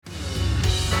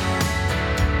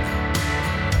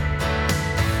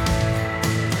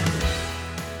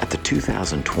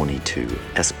2022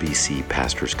 SBC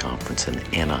Pastors Conference in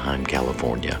Anaheim,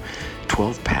 California,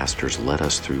 12 pastors led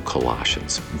us through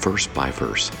Colossians, verse by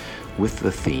verse, with the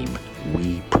theme,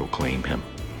 We Proclaim Him.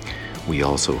 We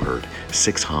also heard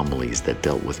 6 homilies that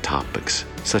dealt with topics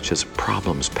such as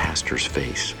problems pastors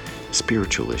face,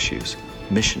 spiritual issues,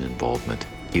 mission involvement,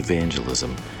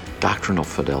 evangelism, doctrinal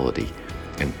fidelity,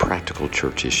 and practical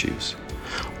church issues,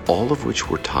 all of which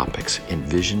were topics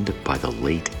envisioned by the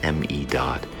late M.E.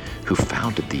 Dodd, who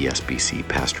founded the SBC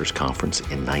Pastors Conference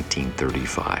in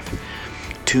 1935.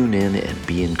 Tune in and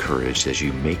be encouraged as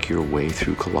you make your way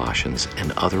through Colossians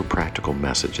and other practical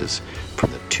messages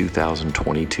from the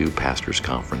 2022 Pastors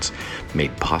Conference,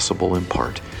 made possible in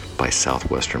part by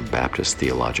Southwestern Baptist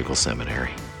Theological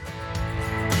Seminary.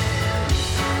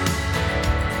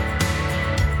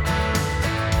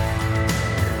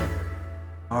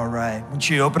 All right, I want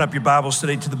you to open up your Bibles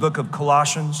today to the book of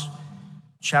Colossians,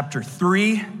 chapter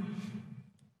 3.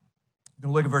 We're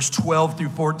going to look at verse 12 through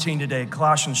 14 today.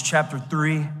 Colossians chapter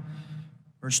 3,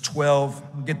 verse 12.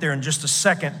 We'll get there in just a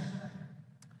second.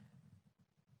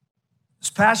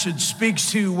 This passage speaks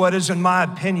to what is, in my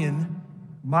opinion,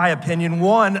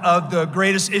 one of the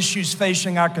greatest issues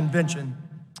facing our convention.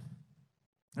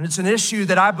 And it's an issue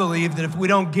that I believe that if we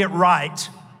don't get right,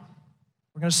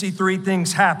 we're going to see 3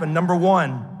 things happen. Number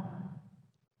 1,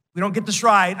 if we don't get this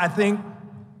right, I think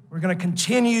we're going to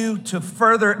continue to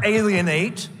further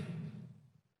alienate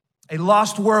a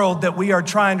lost world that we are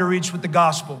trying to reach with the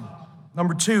gospel.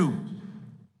 Number 2,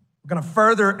 we're going to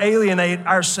further alienate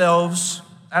ourselves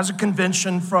as a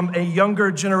convention from a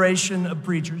younger generation of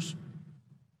preachers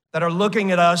that are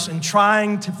looking at us and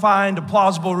trying to find a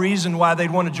plausible reason why they'd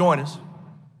want to join us.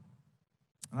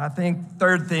 And I think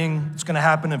third thing that's going to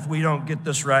happen if we don't get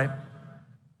this right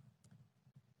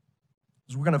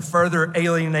is we're going to further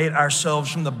alienate ourselves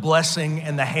from the blessing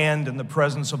and the hand and the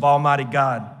presence of Almighty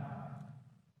God.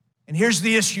 And here's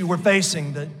the issue we're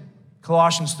facing that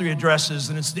Colossians 3 addresses,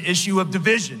 and it's the issue of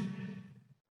division.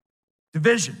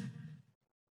 Division.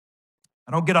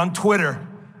 I don't get on Twitter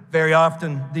very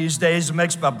often these days. It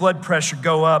makes my blood pressure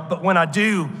go up. But when I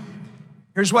do,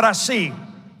 here's what I see.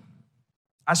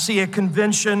 I see a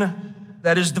convention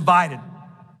that is divided.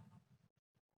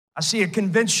 I see a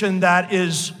convention that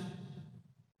is,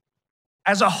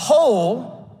 as a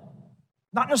whole,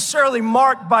 not necessarily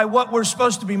marked by what we're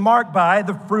supposed to be marked by,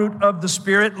 the fruit of the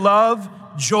Spirit, love,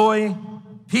 joy,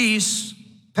 peace,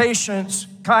 patience,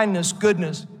 kindness,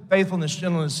 goodness, faithfulness,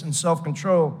 gentleness, and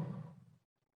self-control.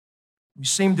 We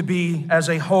seem to be, as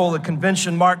a whole, a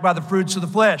convention marked by the fruits of the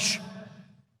flesh.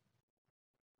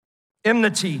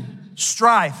 Enmity,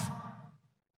 strife,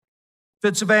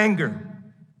 fits of anger,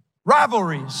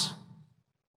 rivalries,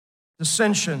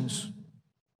 dissensions,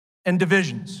 and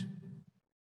divisions.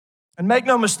 And make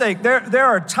no mistake, there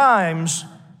are times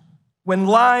when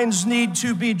lines need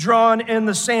to be drawn in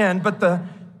the sand, but the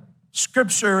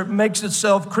scripture makes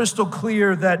itself crystal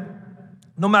clear that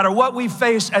no matter what we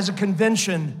face as a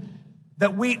convention,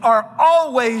 that we are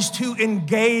always to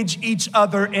engage each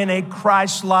other in a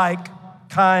Christ-like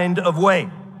kind of way.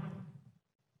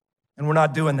 And we're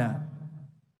not doing that.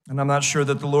 And I'm not sure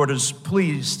that the Lord is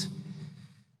pleased.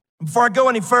 Before I go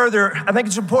any further, I think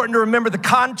it's important to remember the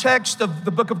context of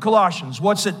the book of Colossians.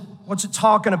 What's it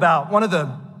talking about? One of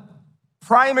the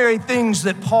primary things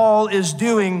that Paul is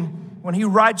doing when he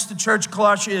writes to church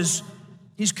Colossae is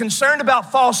he's concerned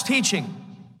about false teaching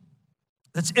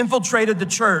that's infiltrated the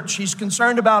church. He's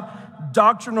concerned about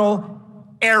doctrinal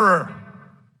error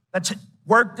that's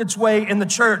worked its way in the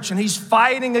church, and he's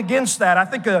fighting against that. I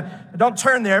think, don't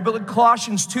turn there, but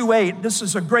Colossians 2:8, this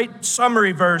is a great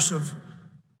summary verse of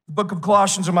the book of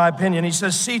Colossians, in my opinion. He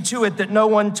says, see to it that no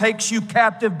one takes you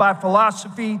captive by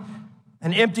philosophy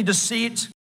and empty deceit,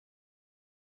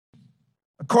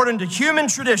 according to human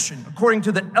tradition, according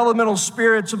to the elemental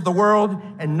spirits of the world,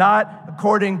 and not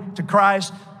according to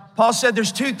Christ. Paul said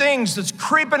there's 2 things that's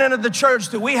creeping into the church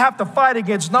that we have to fight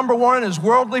against. Number 1 is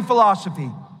worldly philosophy.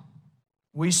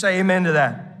 We say amen to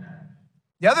that.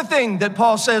 The other thing that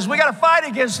Paul says we got to fight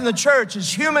against in the church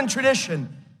is human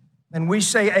tradition, and we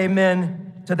say amen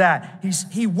to that.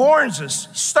 He warns us,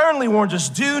 sternly warns us,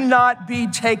 do not be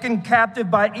taken captive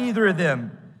by either of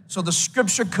them. So the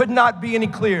scripture could not be any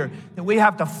clearer that we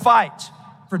have to fight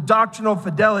for doctrinal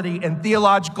fidelity and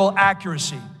theological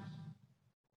accuracy.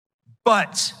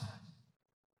 But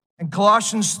in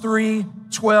Colossians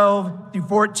 3:12 through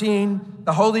 14,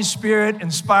 the Holy Spirit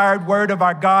inspired word of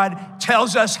our God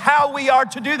tells us how we are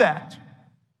to do that,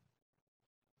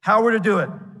 how we're to do it.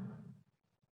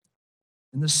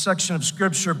 In this section of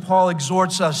scripture, Paul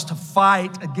exhorts us to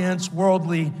fight against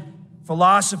worldly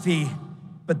philosophy,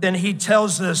 But then he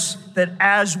tells us that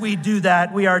as we do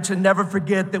that, we are to never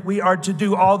forget that we are to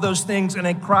do all those things in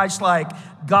a Christ-like,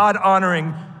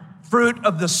 God-honoring, fruit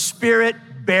of the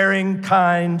Spirit-bearing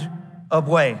kind of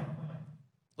way.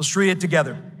 Let's read it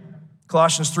together.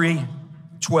 Colossians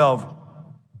 3:12.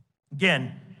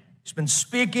 Again, he's been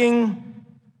speaking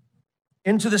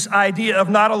into this idea of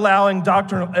not allowing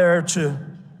doctrinal error to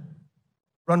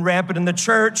run rampant in the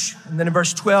church. And then in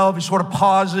verse 12, he sort of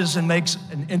pauses and makes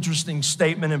an interesting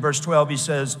statement. In verse 12, he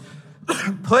says,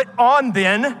 put on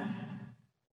then,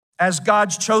 as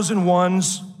God's chosen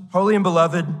ones, holy and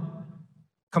beloved,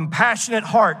 compassionate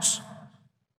hearts,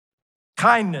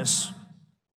 kindness,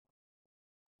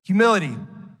 humility,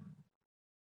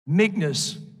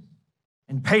 meekness,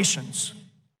 and patience,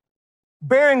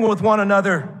 bearing with one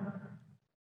another.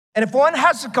 And if one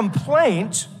has a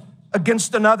complaint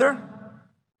against another,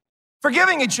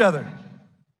 forgiving each other.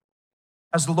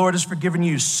 As the Lord has forgiven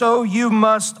you, so you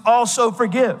must also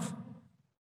forgive.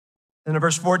 And in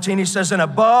verse 14, he says, and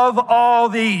above all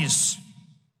these,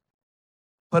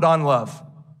 put on love,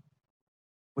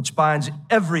 which binds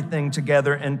everything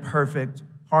together in perfect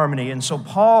harmony. And so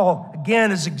Paul,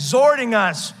 again, is exhorting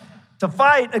us to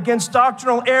fight against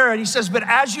doctrinal error. And he says, but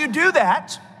as you do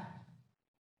that,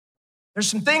 there's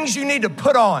some things you need to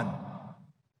put on.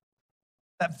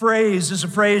 That phrase is a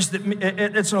phrase that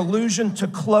it's an allusion to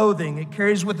clothing. It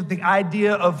carries with it the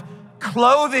idea of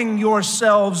clothing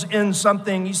yourselves in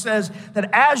something. He says that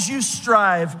as you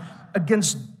strive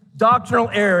against doctrinal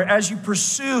error, as you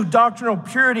pursue doctrinal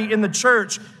purity in the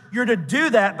church, you're to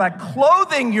do that by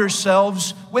clothing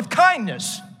yourselves with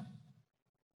kindness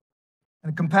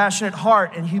and a compassionate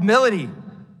heart and humility,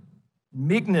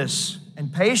 meekness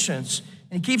and patience.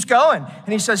 And he keeps going.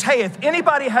 And he says, hey, if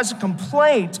anybody has a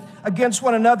complaint against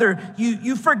one another,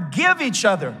 you forgive each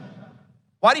other.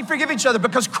 Why do you forgive each other?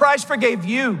 Because Christ forgave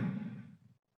you.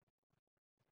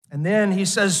 And then he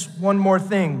says one more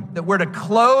thing that we're to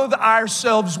clothe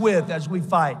ourselves with as we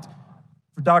fight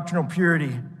for doctrinal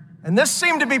purity. And this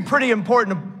seemed to be pretty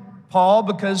important to Paul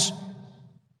because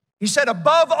he said,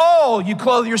 above all, you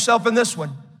clothe yourself in this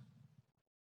one.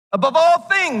 Above all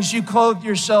things, you clothe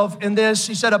yourself in this.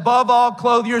 He said, above all,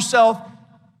 clothe yourself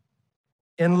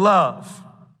in love.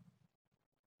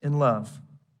 In love.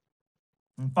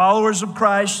 And followers of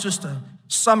Christ, just to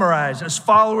summarize, as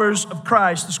followers of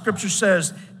Christ, the scripture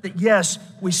says that yes,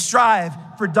 we strive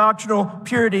for doctrinal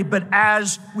purity, but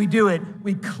as we do it,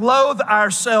 we clothe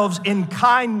ourselves in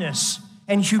kindness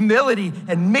and humility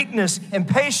and meekness and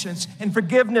patience and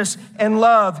forgiveness and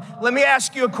love. Let me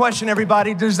ask you a question,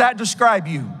 everybody. Does that describe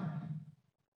you?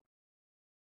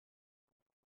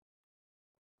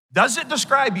 Does it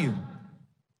describe you?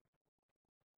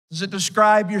 Does it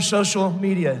describe your social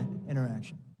media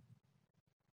interaction?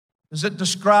 Does it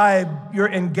describe your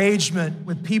engagement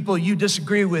with people you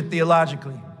disagree with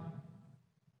theologically?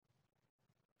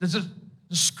 Does it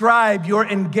describe your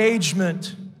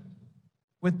engagement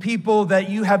with people that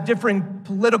you have differing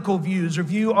political views or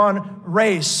view on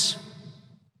race?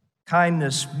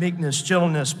 Kindness, meekness,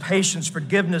 gentleness, patience,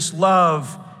 forgiveness,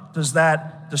 love. Does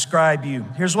that describe you?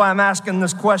 Here's why I'm asking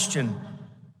this question.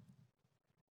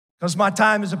 Because my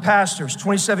time as a pastor is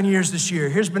 27 years this year.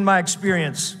 Here's been my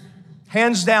experience.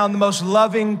 Hands down, the most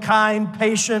loving, kind,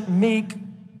 patient, meek,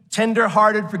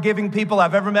 tender-hearted, forgiving people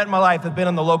I've ever met in my life have been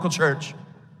in the local church.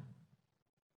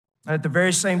 And at the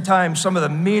very same time, some of the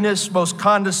meanest, most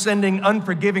condescending,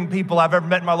 unforgiving people I've ever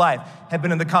met in my life have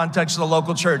been in the context of the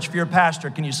local church. If you're a pastor,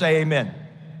 can you say amen?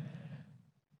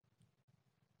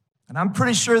 And I'm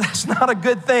pretty sure that's not a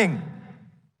good thing.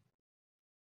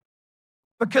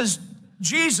 Because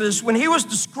Jesus, when he was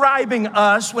describing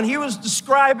us, when he was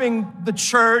describing the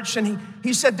church, and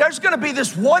he said, there's gonna be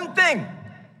this one thing.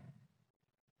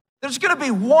 There's gonna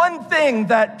be one thing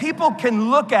that people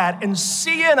can look at and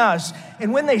see in us.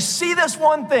 And when they see this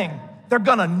one thing, they're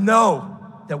gonna know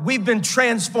that we've been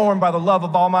transformed by the love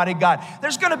of Almighty God.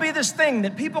 There's gonna be this thing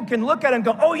that people can look at and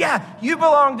go, oh yeah, you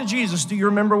belong to Jesus. Do you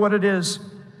remember what it is?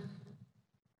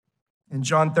 In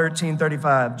John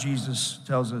 13:35, Jesus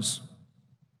tells us,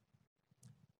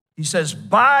 he says,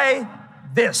 by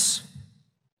this,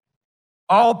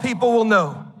 all people will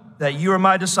know that you are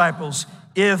my disciples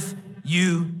if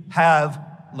you have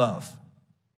love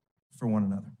for one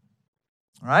another.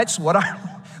 All right, so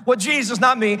what Jesus,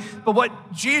 not me, but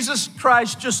what Jesus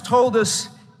Christ just told us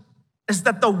is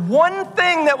that the one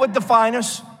thing that would define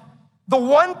us, the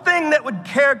one thing that would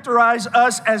characterize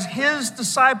us as his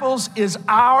disciples is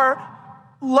our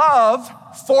love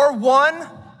for one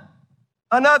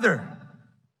another.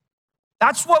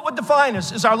 That's what would define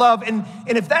us, is our love. And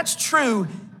if that's true,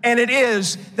 and it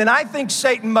is, then I think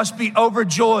Satan must be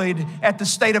overjoyed at the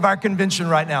state of our convention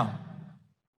right now.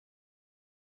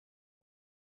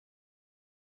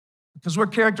 Because we're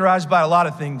characterized by a lot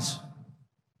of things,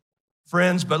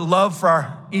 friends, but love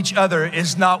for each other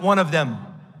is not one of them.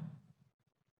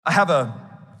 I have a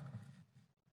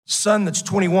son that's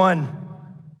 21.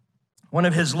 One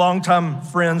of his longtime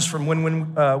friends from when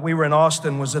we were in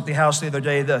Austin was at the house the other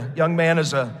day. The young man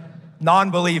is a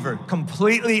non-believer,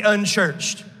 completely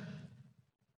unchurched.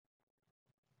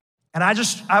 And I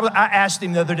asked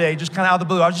him the other day, just kind of out of the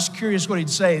blue, I was just curious what he'd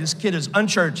say. This kid is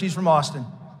unchurched, he's from Austin.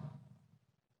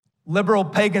 Liberal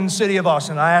pagan city of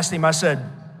Austin. I asked him, I said,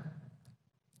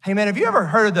 hey man, have you ever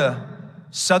heard of the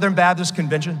Southern Baptist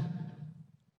Convention?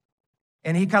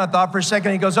 And he kind of thought for a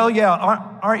second, he goes, oh yeah,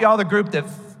 aren't y'all the group that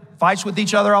fights with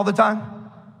each other all the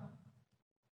time?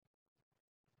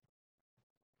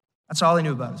 That's all he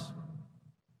knew about us.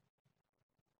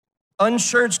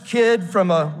 Unchurched kid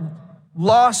from a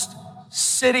lost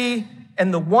city,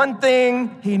 and the one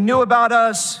thing he knew about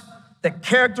us that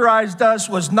characterized us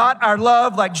was not our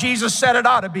love like Jesus said it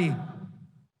ought to be,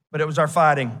 but it was our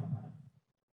fighting.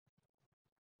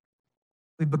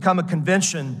 We've become a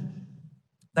convention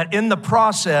that in the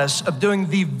process of doing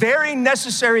the very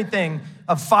necessary thing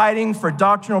of fighting for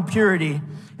doctrinal purity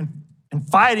and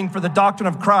fighting for the doctrine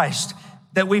of Christ,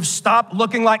 that we've stopped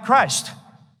looking like Christ.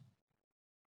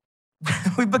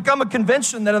 We've become a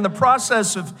convention that in the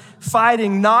process of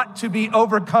fighting not to be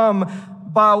overcome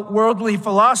by worldly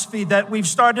philosophy, that we've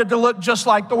started to look just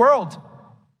like the world.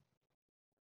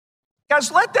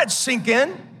 Guys, let that sink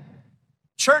in.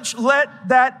 Church, let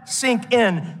that sink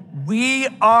in. We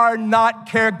are not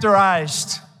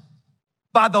characterized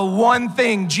by the one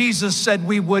thing Jesus said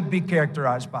we would be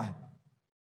characterized by.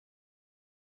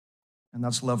 And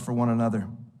that's love for one another.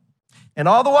 And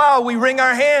all the while, we wring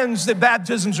our hands that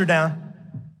baptisms are down.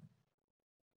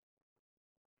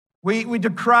 We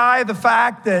decry the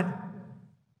fact that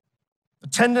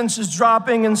attendance is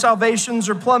dropping and salvations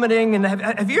are plummeting. And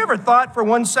have you ever thought for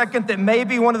 1 second that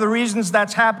maybe one of the reasons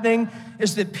that's happening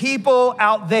is that people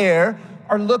out there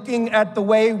are looking at the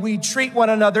way we treat one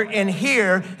another in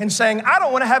here and saying, I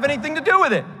don't want to have anything to do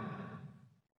with it.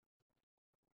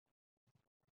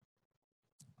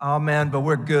 Oh man, but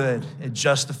we're good at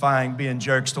justifying being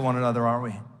jerks to one another, aren't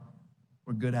we?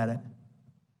 We're good at it.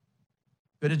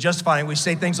 Good at justifying. We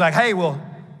say things like, hey, well,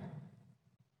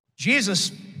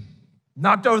 Jesus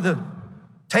knocked over the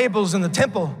tables in the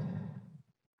temple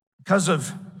because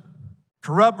of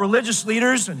corrupt religious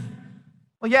leaders. And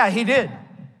well, yeah, he did.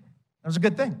 That was a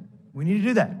good thing. We need to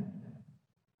do that.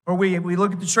 Or we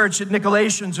look at the church at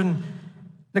Nicolaitans and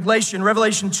Nicolaitan,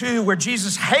 Revelation 2, where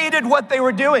Jesus hated what they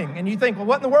were doing. And you think, well,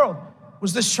 what in the world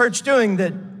was this church doing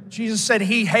that Jesus said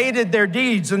he hated their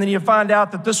deeds? And then you find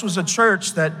out that this was a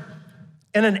church that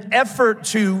in an effort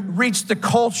to reach the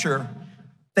culture,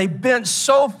 they bent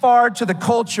so far to the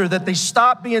culture that they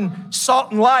stopped being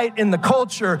salt and light in the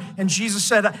culture. And Jesus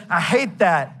said, I hate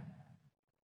that.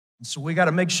 And so we got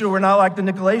to make sure we're not like the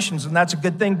Nicolaitans, and that's a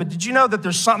good thing. But did you know that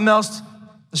there's something else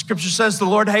the scripture says the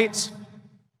Lord hates?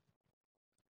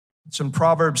 It's in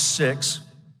Proverbs 6.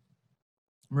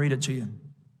 I'll read it to you.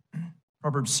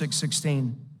 Proverbs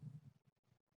 6:16.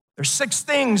 There's 6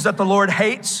 things that the Lord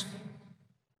hates,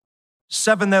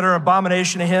 7 that are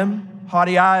abomination to him: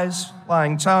 haughty eyes,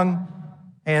 lying tongue,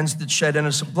 hands that shed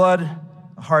innocent blood,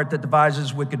 a heart that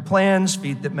devises wicked plans,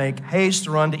 feet that make haste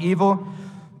to run to evil,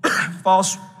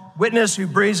 false witness who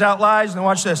breathes out lies. And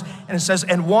watch this. And it says,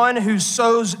 and one who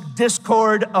sows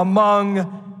discord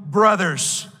among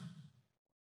brothers.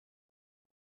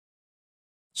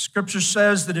 Scripture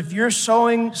says that if you're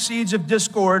sowing seeds of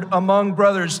discord among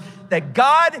brothers, that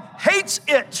God hates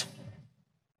it.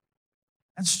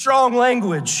 That's strong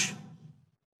language.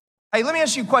 Hey, let me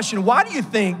ask you a question. Why do you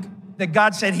think that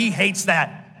God said he hates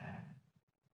that?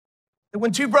 That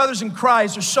when 2 brothers in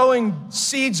Christ are sowing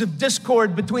seeds of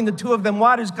discord between the 2 of them,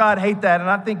 why does God hate that? And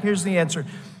I think here's the answer.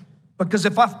 Because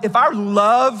if our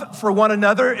love for one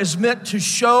another is meant to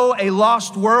show a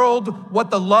lost world what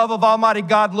the love of Almighty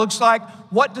God looks like,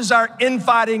 what does our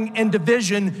infighting and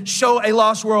division show a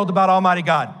lost world about Almighty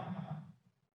God?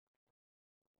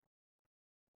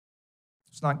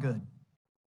 It's not good.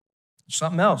 There's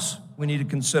something else we need to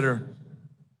consider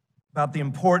about the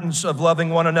importance of loving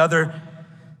one another.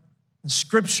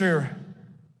 Scripture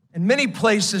in many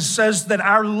places says that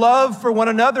our love for one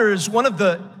another is one of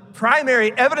the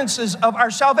primary evidences of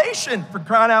our salvation, for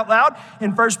crying out loud.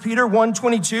 In 1 Peter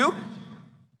 1:22,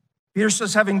 Peter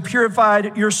says, having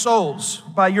purified your souls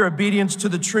by your obedience to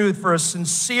the truth for a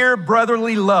sincere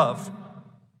brotherly love,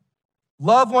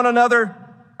 love one another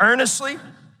earnestly,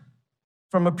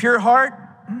 from a pure heart.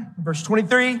 Verse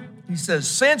 23, he says,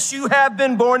 since you have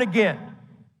been born again,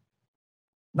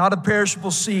 not of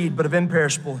perishable seed, but of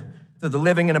imperishable, through the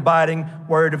living and abiding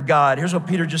word of God. Here's what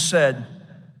Peter just said.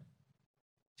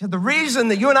 The reason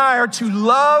that you and I are to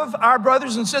love our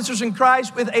brothers and sisters in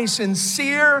Christ with a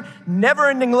sincere,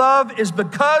 never-ending love is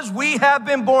because we have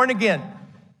been born again.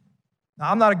 Now,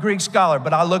 I'm not a Greek scholar,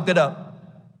 but I looked it up.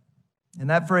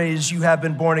 And that phrase, you have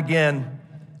been born again,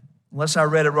 unless I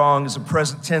read it wrong, is the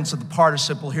present tense of the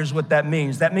participle. Here's what that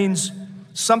means. That means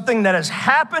something that has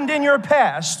happened in your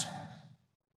past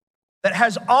that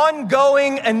has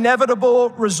ongoing, inevitable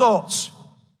results.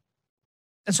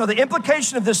 And so the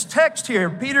implication of this text here,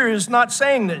 Peter is not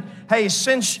saying that, hey,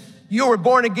 since you were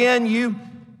born again, you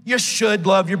should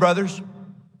love your brothers.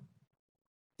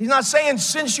 He's not saying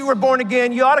since you were born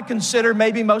again, you ought to consider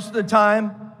maybe most of the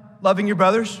time loving your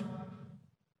brothers.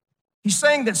 He's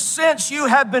saying that since you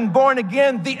have been born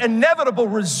again, the inevitable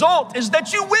result is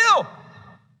that you will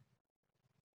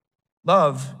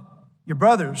love your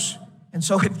brothers. And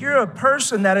so if you're a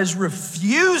person that is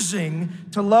refusing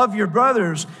to love your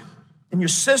brothers and your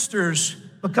sisters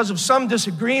because of some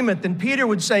disagreement, then Peter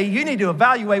would say you need to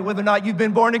evaluate whether or not you've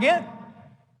been born again.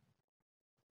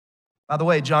 By the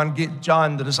way, John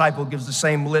the disciple gives the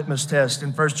same litmus test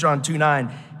in 1 John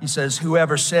 2:9. He says,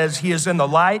 whoever says he is in the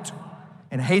light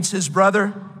and hates his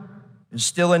brother is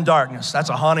still in darkness. That's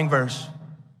a haunting verse.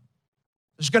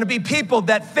 There's gonna be people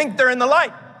that think they're in the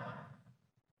light.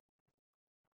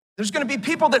 There's gonna be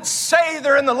people that say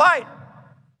they're in the light.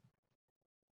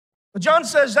 But John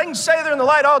says they can say they're in the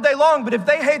light all day long, but if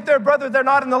they hate their brother, they're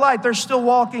not in the light. They're still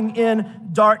walking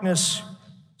in darkness.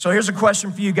 So here's a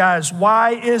question for you guys.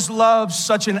 Why is love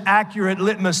such an accurate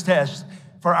litmus test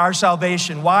for our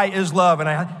salvation? Why is love? And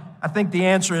I think the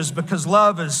answer is because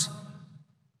love is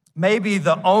maybe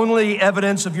the only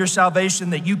evidence of your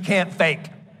salvation that you can't fake.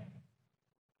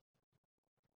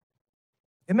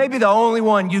 It may be the only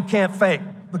one you can't fake.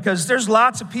 Because there's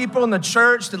lots of people in the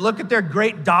church that look at their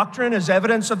great doctrine as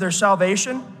evidence of their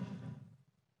salvation.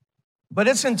 But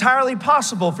it's entirely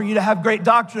possible for you to have great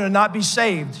doctrine and not be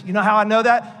saved. You know how I know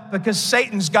that? Because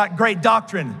Satan's got great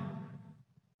doctrine.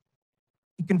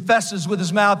 He confesses with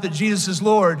his mouth that Jesus is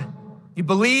Lord. He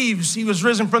believes he was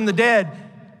risen from the dead.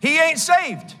 He ain't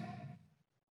saved.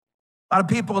 A lot of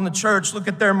people in the church look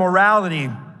at their morality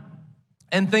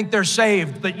and think they're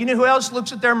saved. But you know who else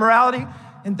looks at their morality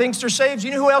and thinks they're saved? You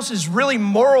know who else is really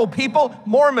moral people?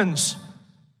 Mormons.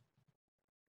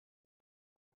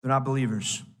 They're not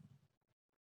believers.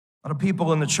 A lot of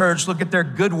people in the church look at their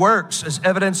good works as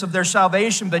evidence of their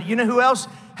salvation, but you know who else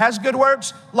has good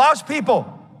works? Lost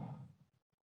people.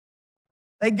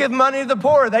 They give money to the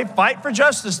poor. They fight for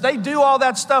justice. They do all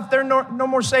that stuff. They're no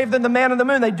more saved than the man on the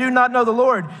moon. They do not know the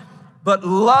Lord. But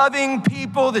loving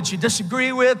people that you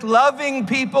disagree with, loving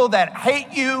people that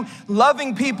hate you,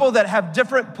 loving people that have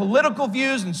different political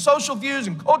views and social views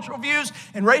and cultural views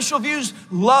and racial views,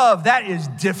 love, that is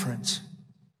different.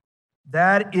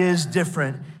 That is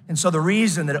different. And so the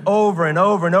reason that over and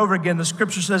over and over again, the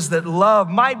scripture says that love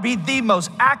might be the most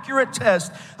accurate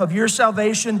test of your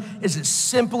salvation is it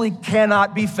simply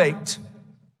cannot be faked.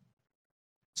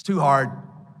 It's too hard.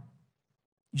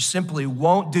 You simply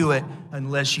won't do it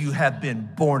unless you have been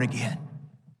born again,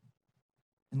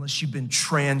 unless you've been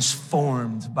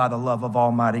transformed by the love of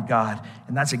Almighty God.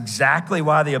 And that's exactly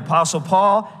why the Apostle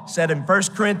Paul said in 1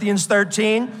 Corinthians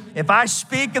 13, if I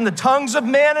speak in the tongues of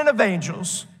men and of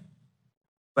angels,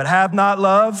 but have not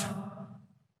love,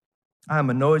 I am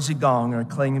a noisy gong or a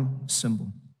clanging cymbal.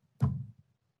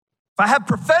 If I have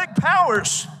prophetic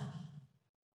powers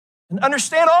and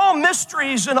understand all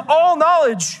mysteries and all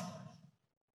knowledge,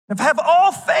 if I have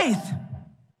all faith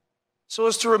so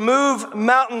as to remove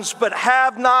mountains, but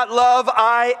have not love,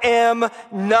 I am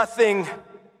nothing.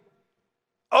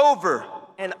 Over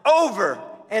and over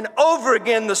and over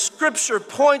again, the scripture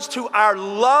points to our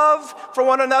love for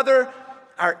one another,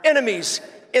 our enemies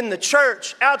in the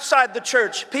church, outside the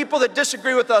church, people that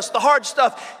disagree with us, the hard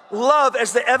stuff, love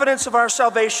as the evidence of our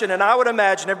salvation. And I would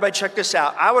imagine, everybody check this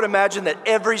out, I would imagine that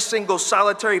every single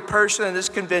solitary person in this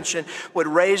convention would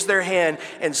raise their hand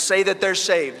and say that they're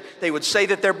saved. They would say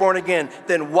that they're born again.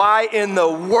 Then why in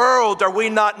the world are we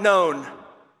not known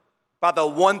by the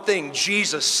one thing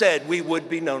Jesus said we would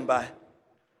be known by?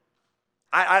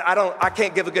 I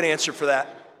can't give a good answer for that.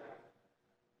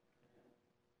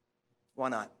 Why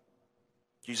not?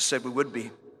 Jesus said we would be.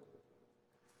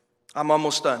 I'm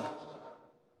almost done.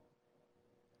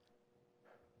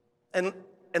 And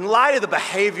in light of the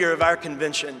behavior of our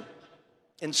convention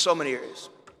in so many areas,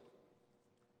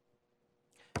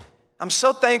 I'm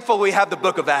so thankful we have the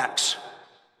book of Acts.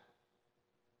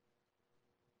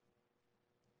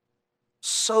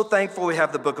 So thankful we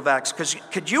have the book of Acts, because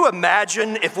could you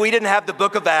imagine if we didn't have the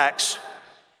book of Acts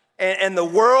and the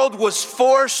world was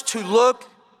forced to look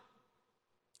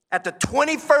at the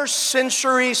 21st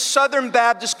century Southern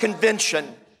Baptist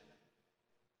Convention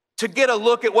to get a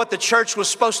look at what the church was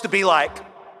supposed to be like?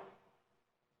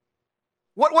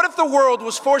 What if the world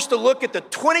was forced to look at the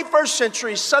 21st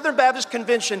century Southern Baptist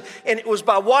Convention, and it was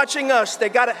by watching us, they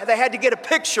had to get a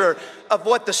picture of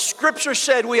what the scripture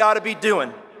said we ought to be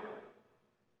doing?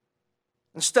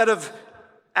 Instead of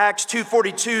Acts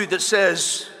 2:42 that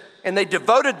says, and they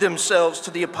devoted themselves to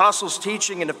the apostles'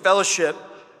 teaching and to fellowship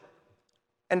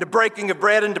and to breaking of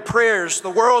bread and to prayers, the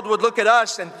world would look at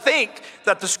us and think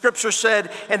that the scripture said,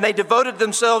 and they devoted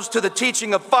themselves to the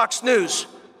teaching of Fox News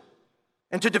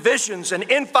and to divisions and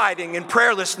infighting and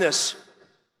prayerlessness.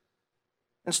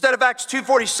 Instead of Acts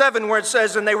 2:47 where it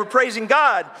says, and they were praising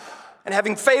God and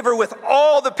having favor with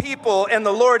all the people, and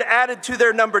the Lord added to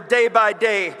their number day by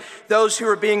day those who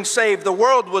were being saved, the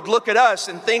world would look at us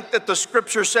and think that the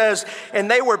scripture says, and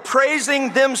they were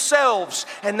praising themselves,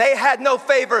 and they had no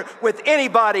favor with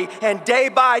anybody, and day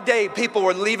by day people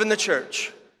were leaving the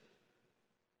church.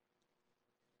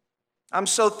 I'm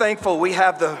so thankful we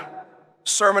have the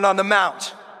Sermon on the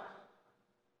Mount,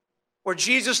 where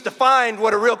Jesus defined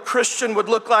what a real Christian would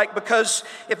look like, because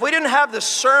if we didn't have the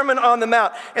Sermon on the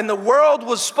Mount and the world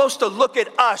was supposed to look at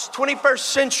us, 21st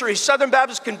century Southern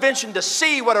Baptist Convention, to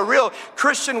see what a real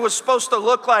Christian was supposed to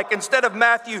look like, instead of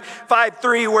Matthew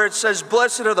 5:3 where it says,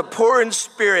 blessed are the poor in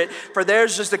spirit, for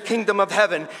theirs is the kingdom of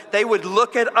heaven, they would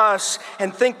look at us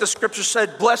and think the scripture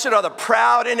said, blessed are the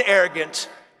proud and arrogant,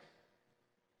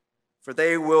 for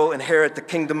they will inherit the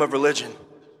kingdom of religion.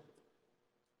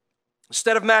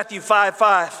 Instead of Matthew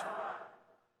 5:5,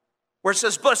 where it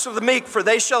says, blessed are the meek, for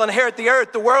they shall inherit the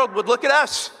earth, the world would look at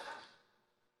us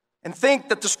and think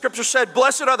that the scripture said,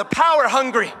 blessed are the power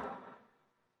hungry,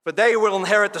 for they will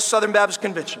inherit the Southern Baptist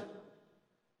Convention.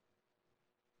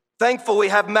 Thankful we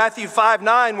have Matthew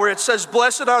 5:9, where it says,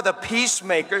 blessed are the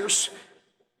peacemakers,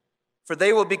 for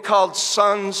they will be called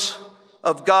sons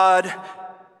of God.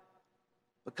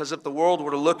 Because if the world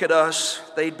were to look at us,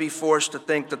 they'd be forced to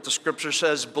think that the scripture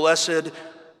says, blessed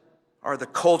are the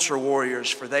culture warriors,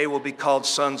 for they will be called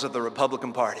sons of the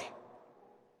Republican Party.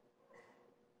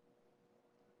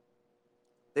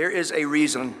 There is a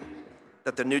reason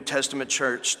that the New Testament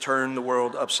church turned the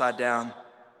world upside down,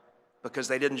 because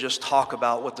they didn't just talk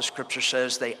about what the scripture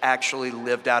says, they actually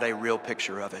lived out a real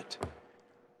picture of it.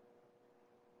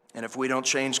 And if we don't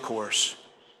change course,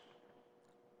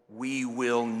 we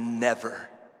will never,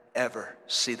 ever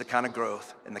see the kind of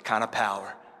growth and the kind of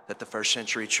power that the first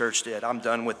century church did. I'm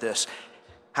done with this.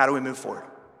 How do we move forward?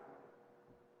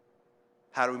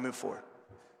 How do we move forward?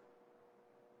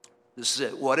 This is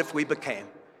it. What if we became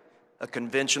a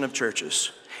convention of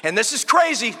churches? And this is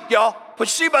crazy, y'all. Put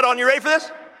your seatbelt on. You ready for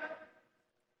this?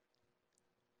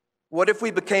 What if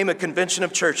we became a convention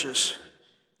of churches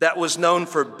that was known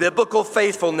for biblical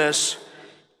faithfulness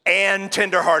and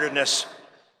tenderheartedness?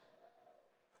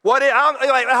 What if,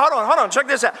 hold on, check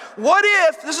this out. What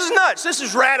if, this is nuts, this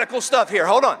is radical stuff here,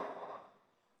 hold on.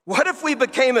 What if we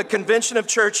became a convention of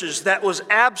churches that was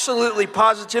absolutely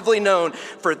positively known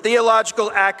for theological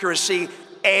accuracy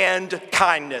and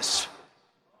kindness?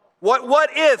 What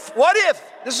if,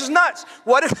 this is nuts,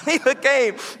 what if we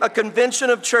became a convention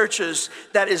of churches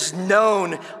that is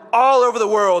known all over the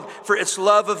world for its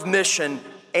love of mission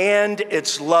and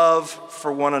its love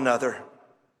for one another?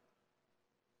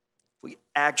 We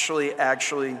actually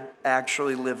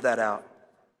live that out,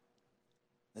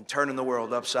 then turning the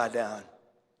world upside down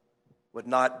would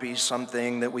not be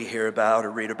something that we hear about or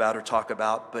read about or talk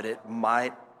about, but it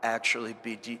might actually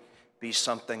be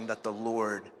something that the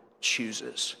Lord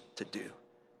chooses to do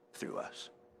through us.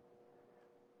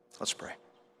 Let's pray.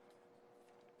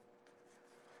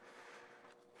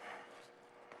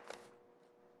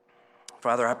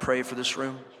 Father, I pray for this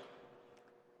room.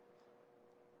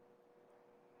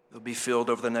 It'll be filled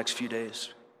over the next few days.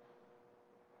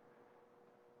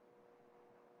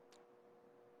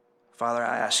 Father,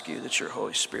 I ask you that your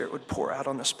Holy Spirit would pour out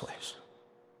on this place.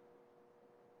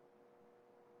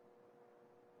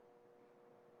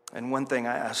 And one thing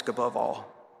I ask above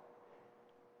all,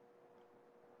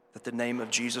 that the name of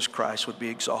Jesus Christ would be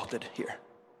exalted here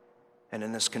and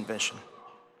in this convention,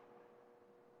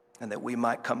 and that we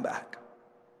might come back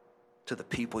to the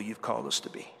people you've called us to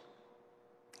be.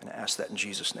 And I ask that in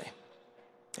Jesus' name.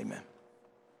 Amen.